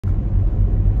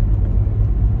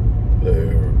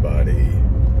everybody.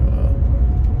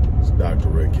 It's Dr.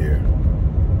 Rick here.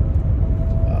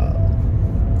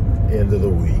 End of the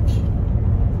week.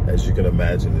 As you can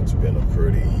imagine, it's been a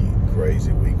pretty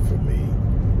crazy week for me.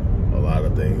 A lot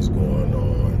of things going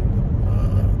on.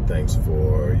 Thanks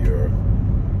for your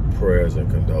prayers and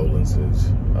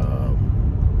condolences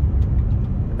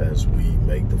as we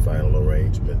make the final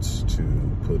arrangements to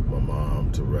put my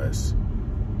mom to rest.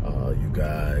 You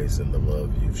guys and the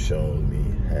love you've shown me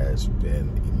has been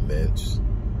immense,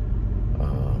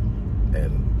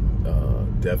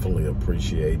 and definitely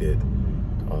appreciated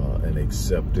and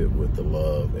accepted with the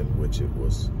love in which it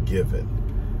was given.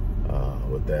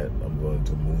 With that, I'm going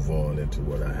to move on into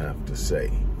what I have to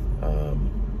say.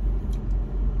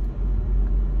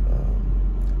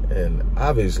 And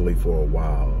obviously for a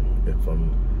while, if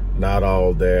I'm not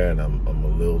all there and I'm a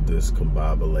little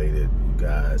discombobulated, you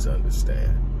guys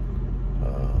understand.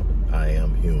 I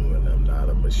am human, I'm not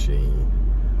a machine.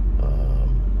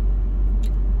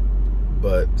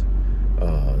 But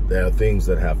there are things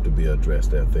that have to be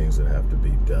addressed, there are things that have to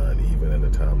be done. Even in a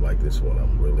time like this one,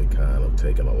 I'm really kind of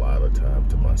taking a lot of time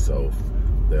to myself.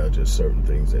 There are just certain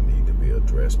things that need to be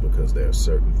addressed because there are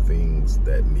certain things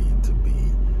that need to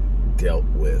be dealt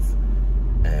with,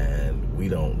 and we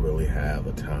don't really have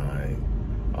a time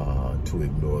to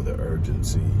ignore the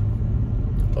urgency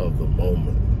of the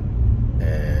moment.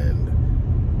 And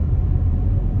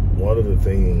one of the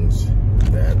things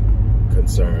that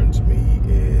concerns me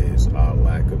is our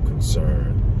lack of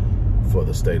concern for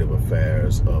the state of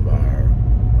affairs of our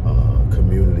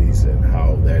communities and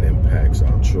how that impacts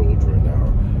our children,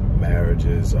 our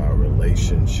marriages, our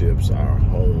relationships, our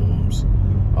homes.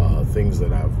 Things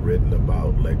that I've written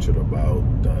about, lectured about,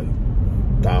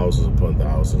 done thousands upon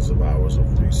thousands of hours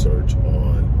of research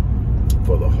on,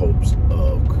 for the hopes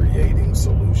of creating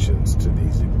solutions to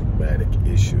these enigmatic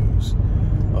issues.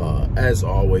 As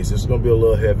always, it's going to be a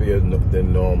little heavier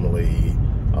than normally.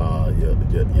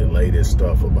 Your latest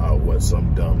stuff about what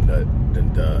some dumb nut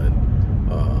done,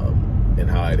 and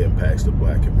how it impacts the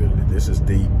black community. This is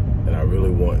deep, and I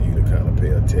really want you to kind of pay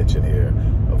attention here.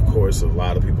 Of course, a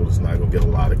lot of people, it's not going to get a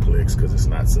lot of clicks because it's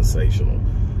not sensational.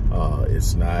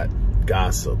 It's not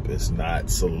gossip. It's not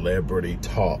celebrity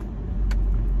talk,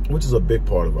 which is a big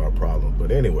part of our problem.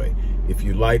 But anyway, if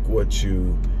you like what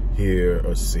you hear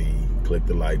or see, click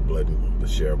the like button, the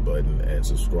share button, and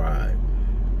subscribe.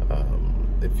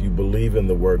 If you believe in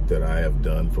the work that I have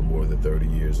done for more than 30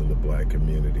 years in the black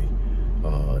community,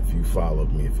 if you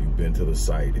followed me, if you've been to the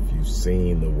site, if you've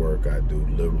seen the work I do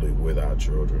literally with our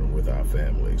children, with our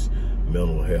families,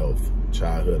 mental health,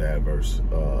 adverse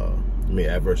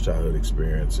childhood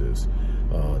experiences,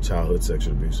 childhood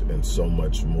sexual abuse, and so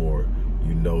much more,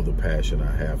 you know the passion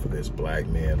I have for this. Black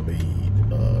Man Lead,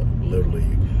 literally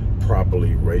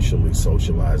properly racially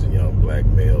socializing young black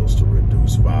males to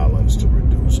reduce violence, to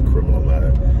reduce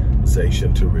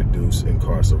criminalization, to reduce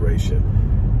incarceration.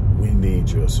 We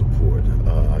need your support.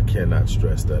 I cannot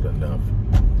stress that enough.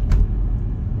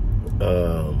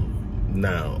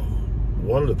 Now,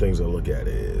 one of the things I look at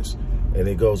is, and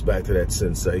it goes back to that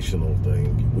sensational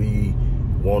thing, we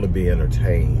want to be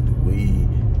entertained. We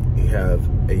have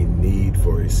a need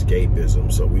for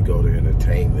escapism, so we go to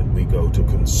entertainment, we go to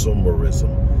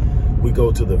consumerism. We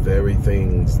go to the very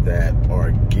things that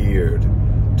are geared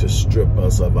to strip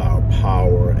us of our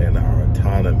power and our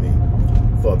autonomy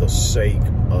for the sake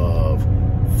of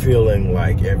feeling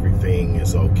like everything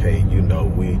is okay. You know,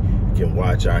 we can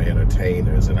watch our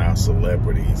entertainers and our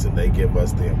celebrities and they give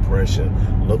us the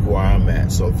impression, look where I'm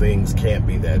at, so things can't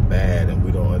be that bad, and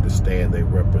we don't understand they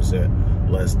represent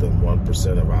less than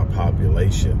 1% of our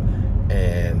population,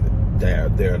 and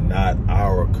they're not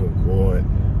our congruent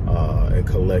and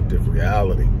collective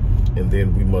reality. And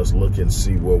then we must look and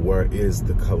see, well, where is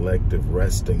the collective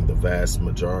resting? The vast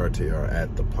majority are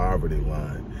at the poverty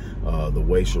line. The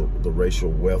racial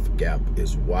wealth gap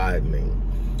is widening.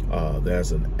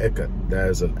 There's an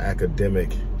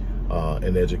academic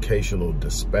and educational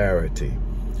disparity.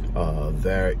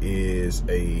 There is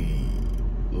a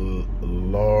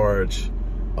large,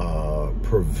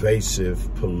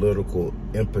 pervasive political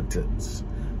impotence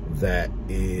that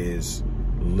is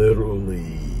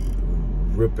literally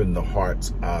ripping the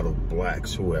hearts out of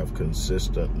blacks who have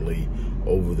consistently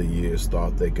over the years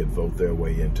thought they could vote their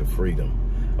way into freedom,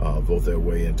 vote their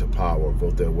way into power,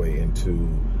 vote their way into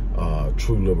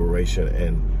true liberation.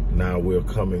 And now we're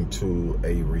coming to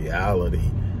a reality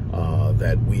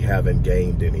that we haven't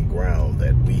gained any ground,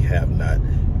 that we have not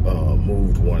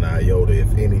moved one iota.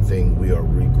 If anything, we are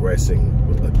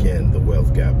regressing. Again, the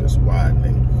wealth gap is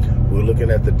widening. We're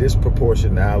looking at the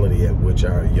disproportionality at which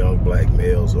our young black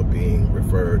males are being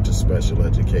referred to special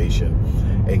education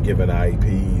and given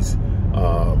IEPs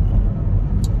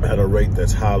at a rate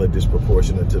that's highly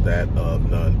disproportionate to that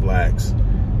of non-blacks,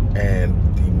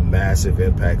 and the massive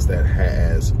impacts that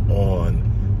has on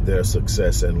their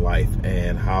success in life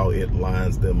and how it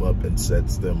lines them up and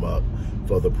sets them up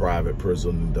for the private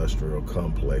prison industrial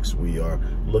complex. We are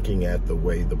looking at the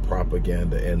way the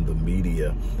propaganda and the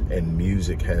media and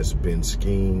music has been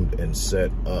schemed and set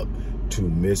up to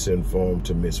misinform,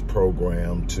 to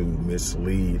misprogram, to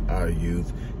mislead our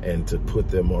youth, and to put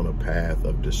them on a path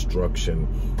of destruction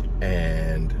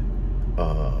and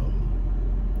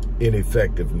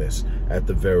ineffectiveness at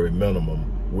the very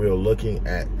minimum. We're looking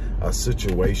at a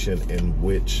situation in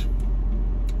which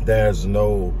there's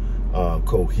no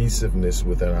cohesiveness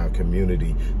within our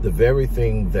community. The very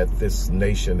thing that this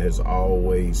nation has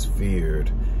always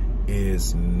feared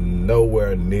is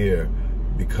nowhere near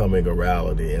becoming a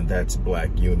reality, and that's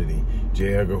black unity.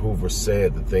 J. Edgar Hoover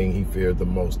said the thing he feared the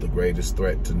most, the greatest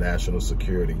threat to national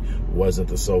security, wasn't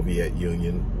the Soviet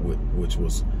Union, which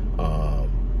was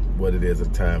what it is at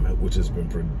the time, which has been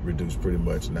reduced pretty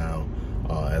much now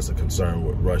as a concern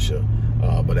with Russia.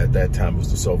 But at that time, it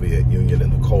was the Soviet Union,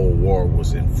 and the Cold War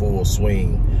was in full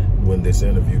swing when this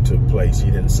interview took place.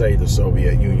 He didn't say the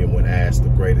Soviet Union when asked the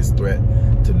greatest threat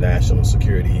to national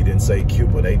security. He didn't say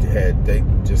Cuba. They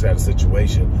just had a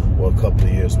situation, well, a couple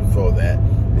of years before that,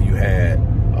 you had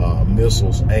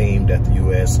missiles aimed at the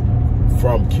U.S.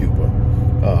 from Cuba.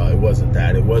 It wasn't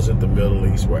that. It wasn't the Middle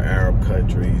East, where Arab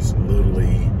countries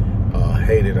literally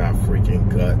hated our freaking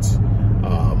guts.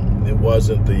 It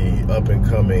wasn't the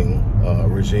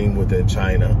up-and-coming regime within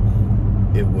China.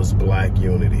 It was black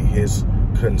unity. His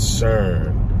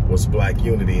concern was black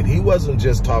unity. And he wasn't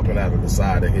just talking out of the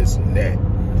side of his neck.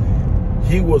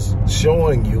 He was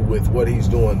showing you with what he's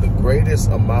doing the greatest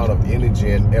amount of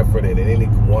energy and effort in any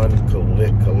one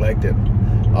collected,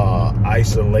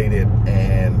 isolated,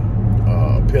 and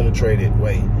penetrated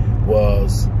way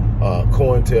was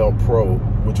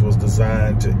COINTELPRO, which was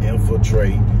designed to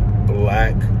infiltrate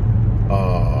black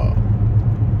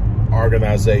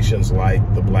organizations like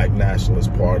the Black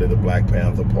Nationalist Party, the Black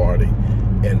Panther Party,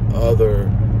 and other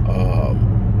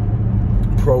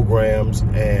programs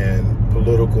and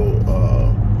political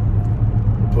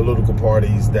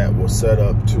parties that were set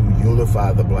up to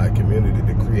unify the black community,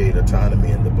 to create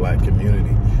autonomy in the black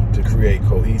community, to create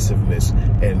cohesiveness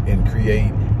and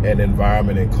create an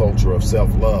environment and culture of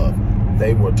self-love.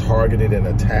 They were targeted and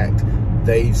attacked.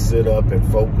 They stood up and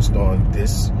focused on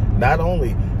this, not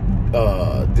only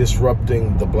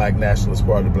disrupting the Black Nationalist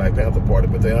Party, the Black Panther Party,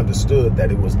 but they understood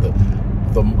that it was the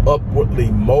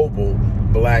upwardly mobile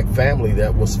black family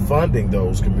that was funding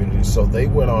those communities. So they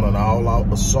went on an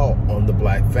all-out assault on the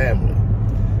black family.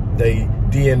 They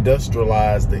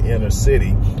deindustrialized the inner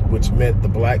city, which meant the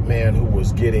black man who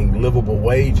was getting livable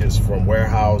wages from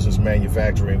warehouses,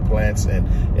 manufacturing plants,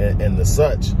 and the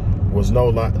such was no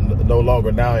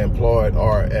longer now employed,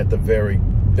 or at the very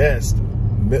best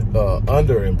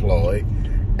underemployed.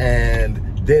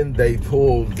 And then they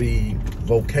pulled the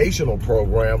vocational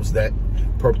programs that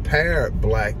prepared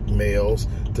black males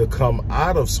to come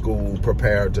out of school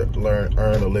prepared to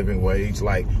earn a living wage,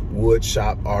 like wood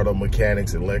shop, auto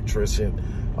mechanics, electrician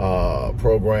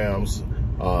programs,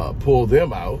 pull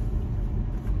them out.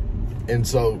 And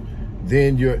so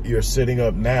then you're sitting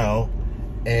up now,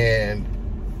 and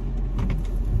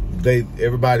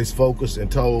everybody's focused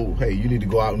and told, hey, you need to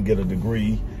go out and get a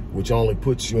degree, which only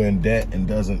puts you in debt and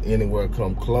doesn't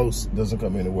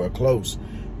come anywhere close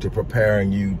to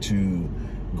preparing you to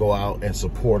go out and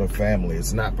support a family.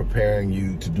 It's not preparing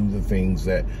you to do the things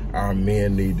that our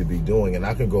men need to be doing. And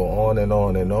I can go on and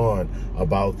on and on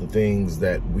about the things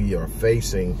that we are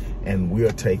facing and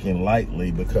we're taking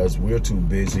lightly because we're too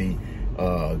busy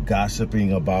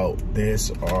gossiping about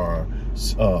this or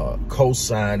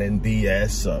co-signing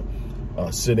BS,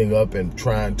 sitting up and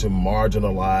trying to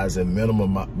marginalize and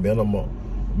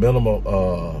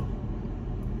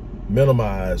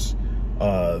minimize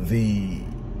the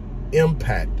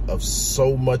impact of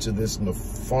so much of this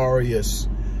nefarious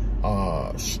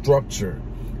structure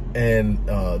and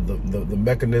the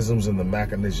mechanisms and the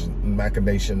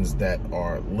machinations that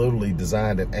are literally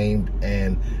designed and aimed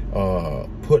and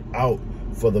put out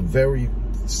for the very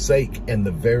sake and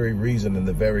the very reason and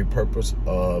the very purpose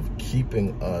of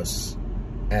keeping us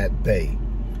at bay.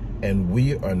 And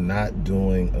we are not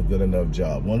doing a good enough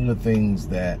job. One of the things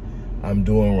that I'm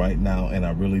doing right now, and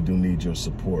I really do need your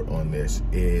support on this,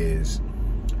 is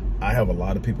I have a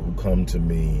lot of people who come to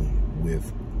me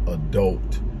with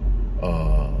adult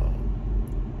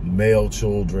male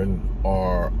children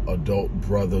or adult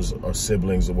brothers or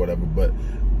siblings or whatever, but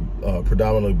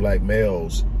predominantly black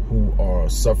males who are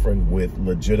suffering with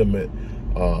legitimate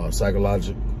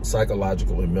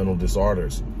psychological and mental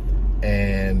disorders,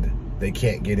 and they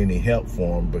can't get any help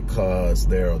for them because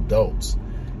they're adults.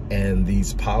 And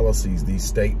these policies, these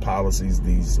state policies,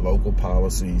 these local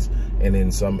policies, and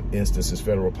in some instances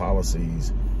federal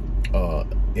policies,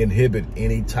 inhibit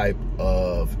any type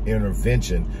of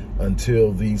intervention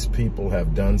until these people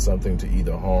have done something to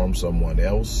either harm someone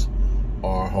else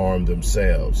or harm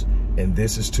themselves. And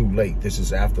this is too late. This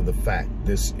is after the fact.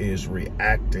 This is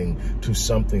reacting to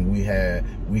something we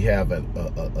have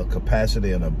a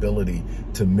capacity and ability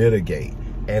to mitigate.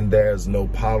 And there's no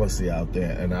policy out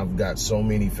there. And I've got so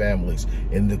many families.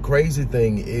 And the crazy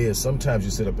thing is, sometimes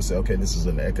you sit up and say, okay, this is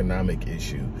an economic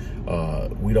issue.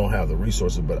 We don't have the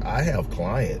resources, but I have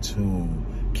clients who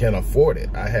can afford it.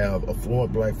 I have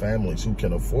affluent black families who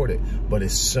can afford it, but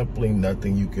it's simply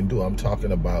nothing you can do. I'm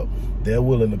talking about they're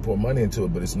willing to pour money into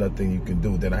it, but it's nothing you can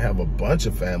do. Then I have a bunch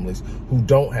of families who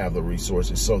don't have the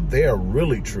resources. So they're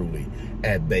really, truly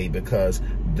at bay because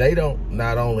they don't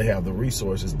not only have the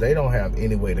resources, they don't have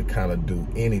any way to kind of do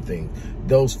anything.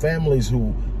 Those families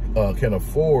who can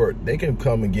afford, they can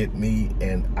come and get me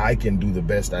and I can do the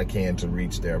best I can to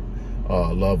reach their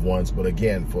loved ones. But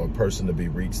again, for a person to be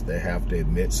reached, they have to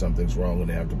admit something's wrong and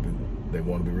they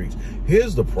want to be reached.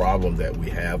 Here's the problem that we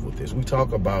have with this. We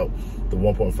talk about the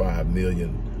 1.5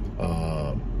 million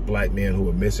black men who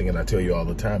are missing, and I tell you all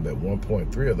the time that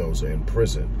 1.3 of those are in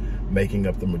prison, making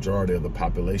up the majority of the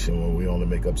population when we only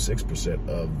make up 6%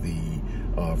 of the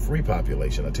free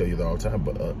population. I tell you that all the time,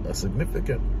 but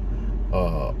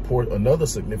another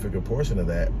significant portion of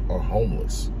that are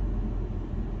homeless.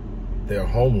 They're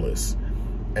homeless,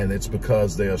 and it's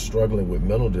because they are struggling with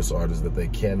mental disorders that they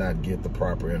cannot get the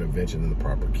proper intervention and the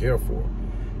proper care for.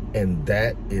 And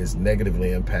that is negatively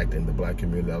impacting the black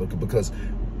community because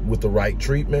with the right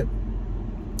treatment,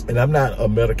 and I'm not a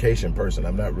medication person,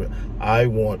 I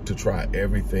want to try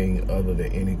everything other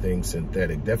than anything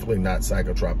synthetic, definitely not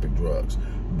psychotropic drugs.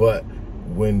 But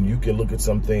when you can look at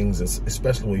some things,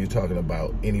 especially when you're talking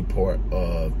about any part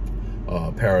of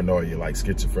paranoia like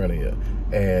schizophrenia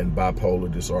and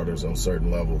bipolar disorders on certain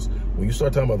levels, when you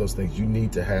start talking about those things, you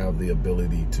need to have the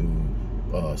ability to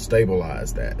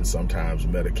stabilize that. And sometimes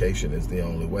medication is the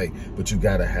only way, but you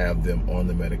got to have them on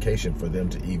the medication for them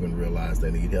to even realize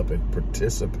they need help and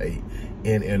participate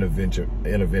in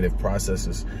interventive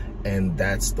processes. And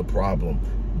that's the problem.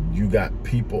 You got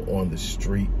people on the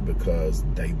street because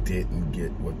they didn't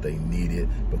get what they needed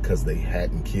because they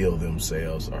hadn't killed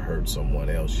themselves or hurt someone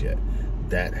else yet.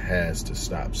 That has to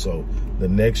stop. So the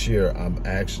next year, I'm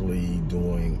actually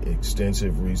doing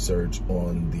extensive research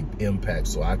on the impact,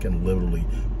 so I can literally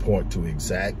point to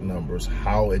exact numbers,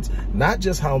 how it's not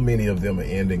just how many of them are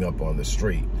ending up on the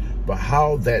street, but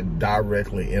how that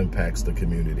directly impacts the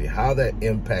community, how that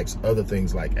impacts other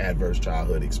things like adverse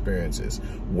childhood experiences,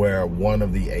 where one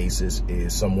of the ACEs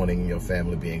is someone in your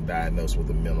family being diagnosed with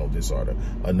a mental disorder.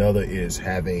 Another is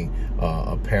having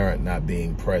a parent not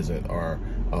being present or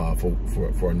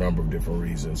for a number of different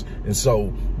reasons. And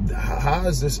so how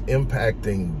is this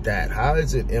impacting that? How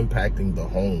is it impacting the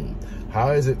home?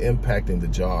 How is it impacting the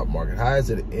job market? How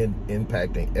is it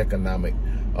impacting economic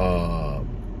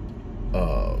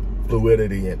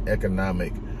fluidity and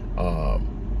economic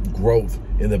growth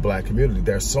in the black community?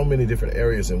 There's so many different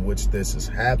areas in which this is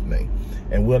happening,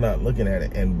 and we're not looking at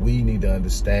it, and we need to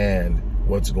understand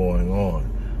what's going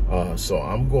on. So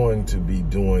I'm going to be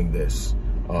doing this.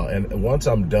 And once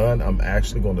I'm done, I'm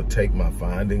actually going to take my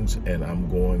findings and I'm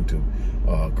going to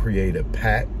create a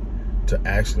pact to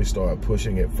actually start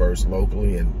pushing it first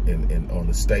locally and on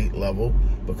the state level,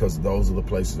 because those are the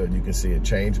places that you can see a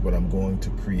change. But I'm going to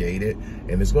create it,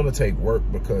 and it's going to take work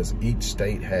because each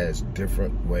state has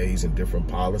different ways and different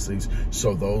policies.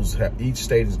 So each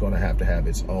state is going to have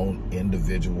its own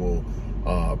individual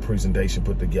presentation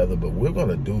put together. But we're going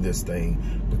to do this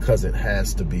thing because it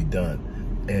has to be done.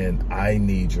 And I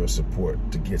need your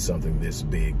support to get something this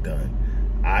big done.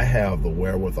 I have the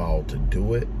wherewithal to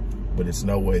do it, but it's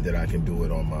no way that I can do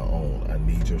it on my own. I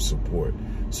need your support.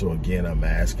 So again, I'm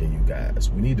asking you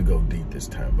guys, we need to go deep this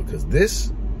time, because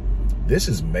this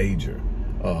is major.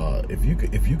 If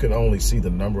you can only see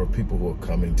the number of people who are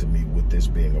coming to me with this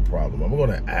being a problem, I'm going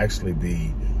to actually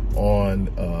be on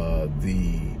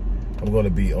the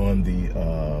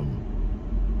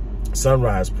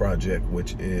Sunrise Project,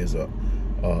 which is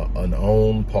an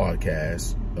OWN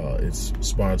podcast. It's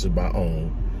sponsored by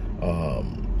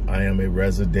OWN. I am a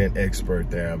resident expert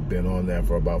there. I've been on there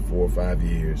for about 4 or 5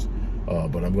 years.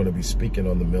 But I'm going to be speaking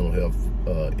on the mental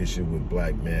health issue with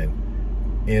black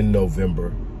men in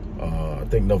November. I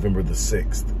think November the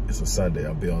 6th. It's a Sunday.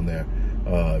 I'll be on there.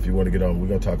 If you want to get on, we're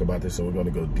going to talk about this, and we're going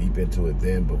to go deep into it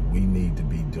then, but we need to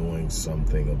be doing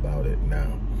something about it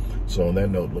now. So on that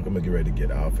note, look, I'm going to get ready to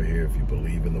get out of here. If you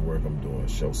believe in the work I'm doing,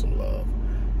 show some love.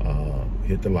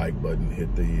 Hit the like button,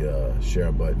 hit the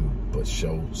share button, but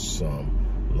show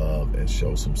some love and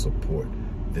show some support.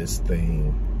 This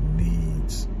thing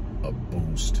needs a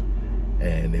boost.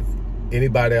 And if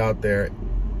anybody out there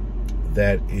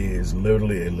that is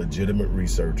literally a legitimate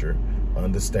researcher,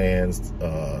 understands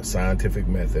scientific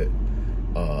method,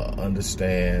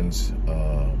 understands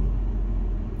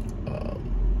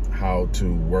how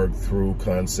to work through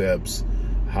concepts,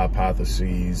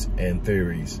 hypotheses, and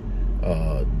theories,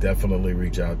 definitely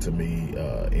reach out to me.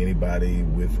 Anybody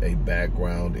with a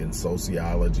background in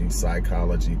sociology,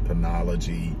 psychology,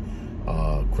 penology,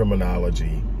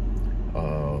 criminology,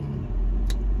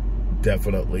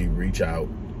 definitely reach out,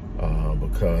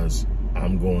 because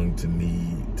I'm going to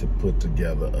need to put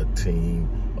together a team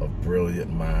of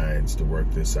brilliant minds to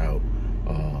work this out.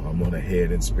 I'm going to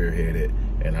head and spearhead it,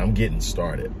 and I'm getting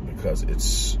started because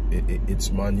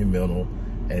it's monumental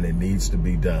and it needs to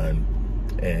be done.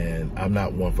 And I'm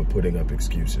not one for putting up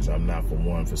excuses. I'm not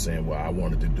one for saying, well, I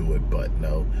wanted to do it, but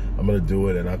no, I'm going to do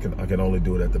it, and I can only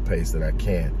do it at the pace that I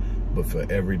can. But for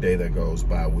every day that goes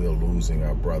by, we're losing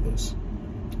our brothers.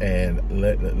 And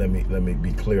let me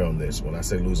be clear on this. When I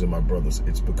say losing my brothers,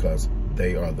 it's because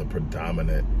they are the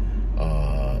predominant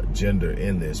gender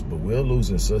in this, but we're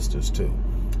losing sisters too.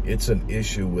 It's an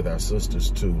issue with our sisters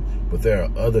too, but there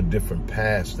are other different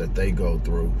paths that they go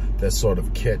through that sort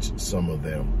of catch some of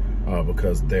them,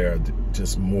 because there are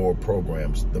just more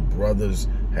programs. The brothers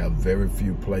have very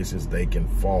few places they can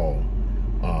fall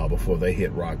before they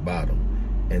hit rock bottom.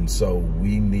 And so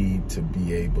we need to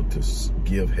be able to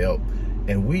give help.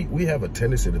 And we have a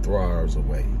tendency to throw ours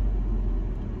away.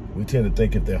 We tend to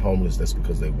think if they're homeless, that's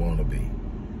because they want to be.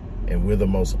 And we're the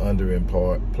most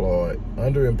underemployed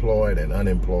and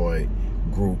unemployed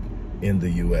group in the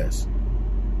U.S.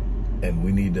 And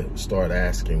we need to start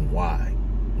asking why.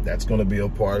 That's going to be a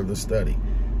part of the study.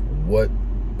 What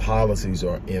policies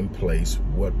are in place?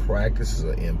 What practices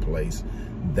are in place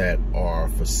that are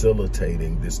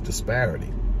facilitating this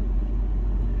disparity?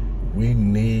 We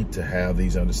need to have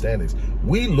these understandings.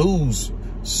 We lose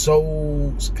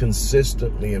so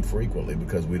consistently and frequently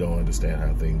because we don't understand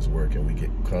how things work, and we get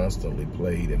constantly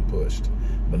played and pushed,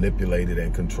 manipulated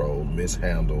and controlled,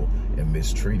 mishandled and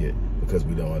mistreated because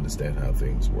we don't understand how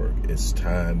things work. It's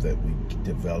time that we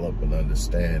develop an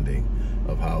understanding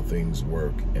of how things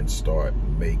work and start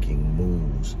making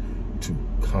moves to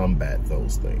combat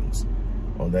those things.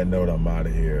 On that note, I'm out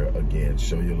of here. Again,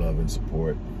 show your love and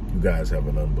support. You guys have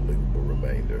an unbelievable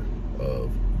remainder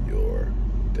of your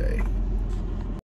day.